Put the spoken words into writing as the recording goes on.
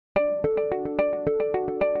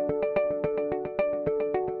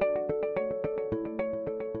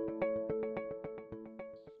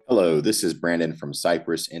Hello, this is Brandon from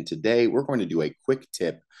Cyprus, and today we're going to do a quick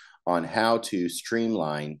tip on how to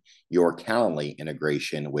streamline your Calendly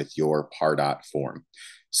integration with your Pardot form.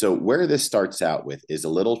 So where this starts out with is a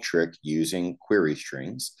little trick using query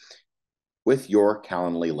strings with your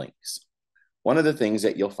Calendly links. One of the things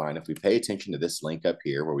that you'll find if we pay attention to this link up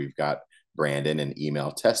here where we've got Brandon and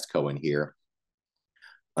email test co in here,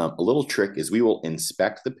 a little trick is we will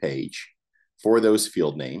inspect the page for those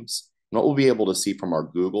field names. And what we'll be able to see from our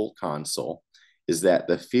Google console is that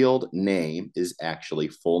the field name is actually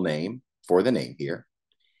full name for the name here.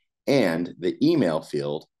 And the email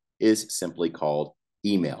field is simply called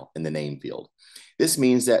email in the name field. This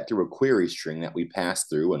means that through a query string that we pass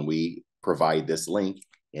through and we provide this link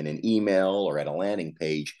in an email or at a landing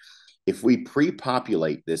page, if we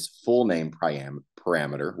pre-populate this full name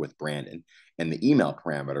parameter with Brandon and the email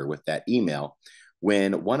parameter with that email,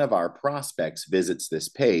 when one of our prospects visits this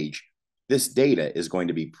page, this data is going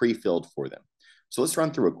to be pre-filled for them. So let's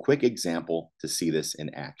run through a quick example to see this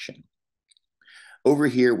in action. Over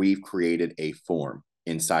here, we've created a form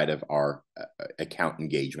inside of our account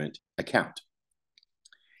engagement account.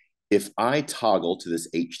 If I toggle to this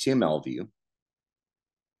HTML view,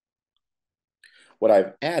 what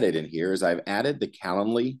I've added in here is I've added the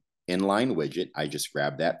Calendly inline widget. I just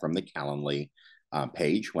grabbed that from the Calendly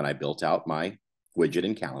page when I built out my widget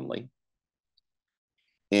in Calendly.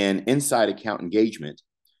 And inside account engagement,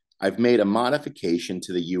 I've made a modification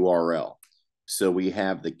to the URL. So we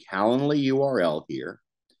have the Calendly URL here,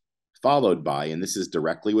 followed by, and this is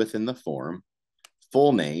directly within the form,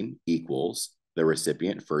 full name equals the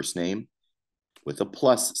recipient first name with a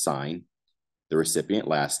plus sign, the recipient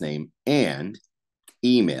last name, and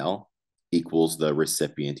email equals the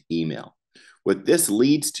recipient email. What this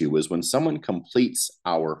leads to is when someone completes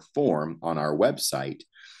our form on our website,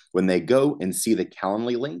 when they go and see the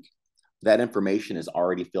Calendly link, that information is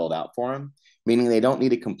already filled out for them, meaning they don't need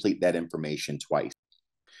to complete that information twice.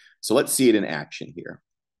 So let's see it in action here.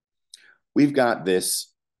 We've got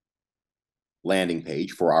this landing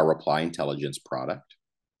page for our Reply Intelligence product.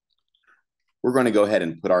 We're going to go ahead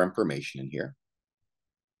and put our information in here.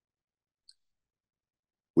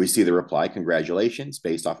 We see the reply, congratulations,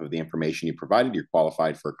 based off of the information you provided, you're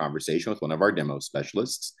qualified for a conversation with one of our demo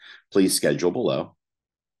specialists. Please schedule below.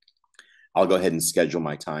 I'll go ahead and schedule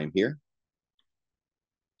my time here.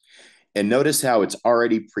 And notice how it's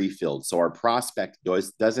already pre-filled. So our prospect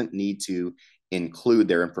doesn't need to include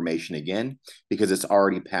their information again because it's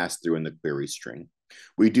already passed through in the query string.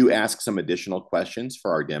 We do ask some additional questions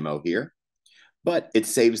for our demo here, but it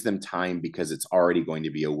saves them time because it's already going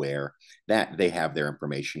to be aware that they have their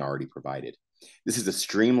information already provided. This is a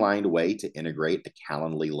streamlined way to integrate a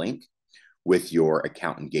Calendly link with your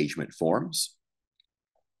account engagement forms.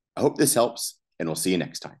 I hope this helps, and we'll see you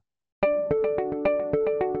next time.